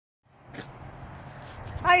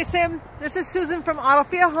Hi Asim, this is Susan from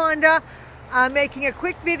Honda. I'm making a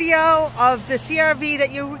quick video of the CRV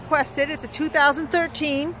that you requested. It's a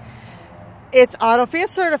 2013. It's AutoFair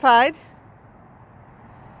certified.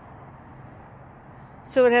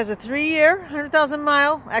 So it has a 3-year, 100,000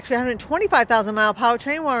 mile, actually 125,000 mile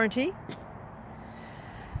powertrain warranty.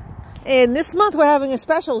 And this month we're having a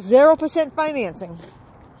special 0% financing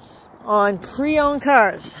on pre-owned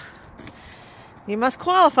cars. You must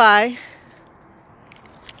qualify.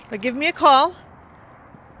 But give me a call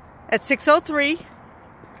at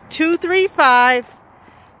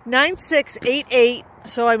 603-235-9688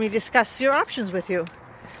 so I may discuss your options with you.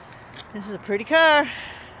 This is a pretty car.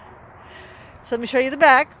 So let me show you the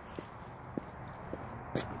back.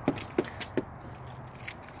 On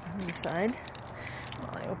the side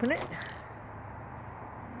while I open it.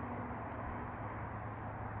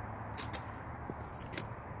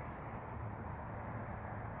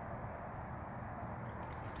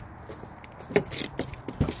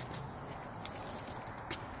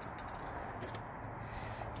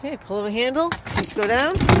 Okay, pull the handle, let's go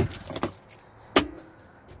down.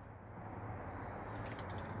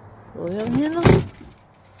 Pull the other handle.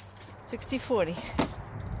 60/40.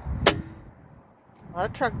 A lot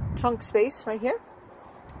of trunk space right here.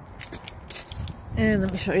 And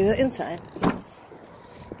let me show you the inside.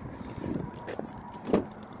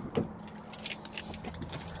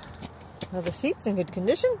 Now the seat's in good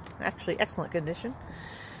condition, actually excellent condition.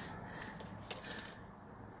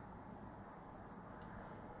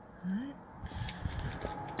 Alright.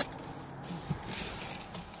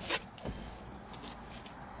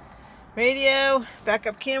 Radio,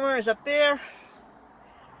 backup camera is up there.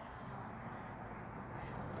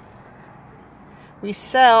 We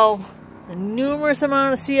sell a numerous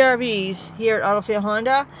amount of CRVs here at AutoFair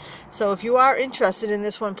Honda. So if you are interested in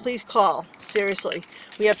this one, please call. Seriously.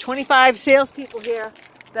 We have 25 salespeople here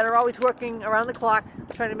that are always working around the clock,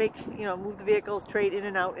 trying to make, move the vehicles, trade in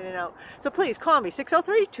and out, in and out. So please call me,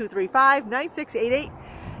 603-235-9688.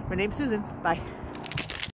 My name's Susan. Bye.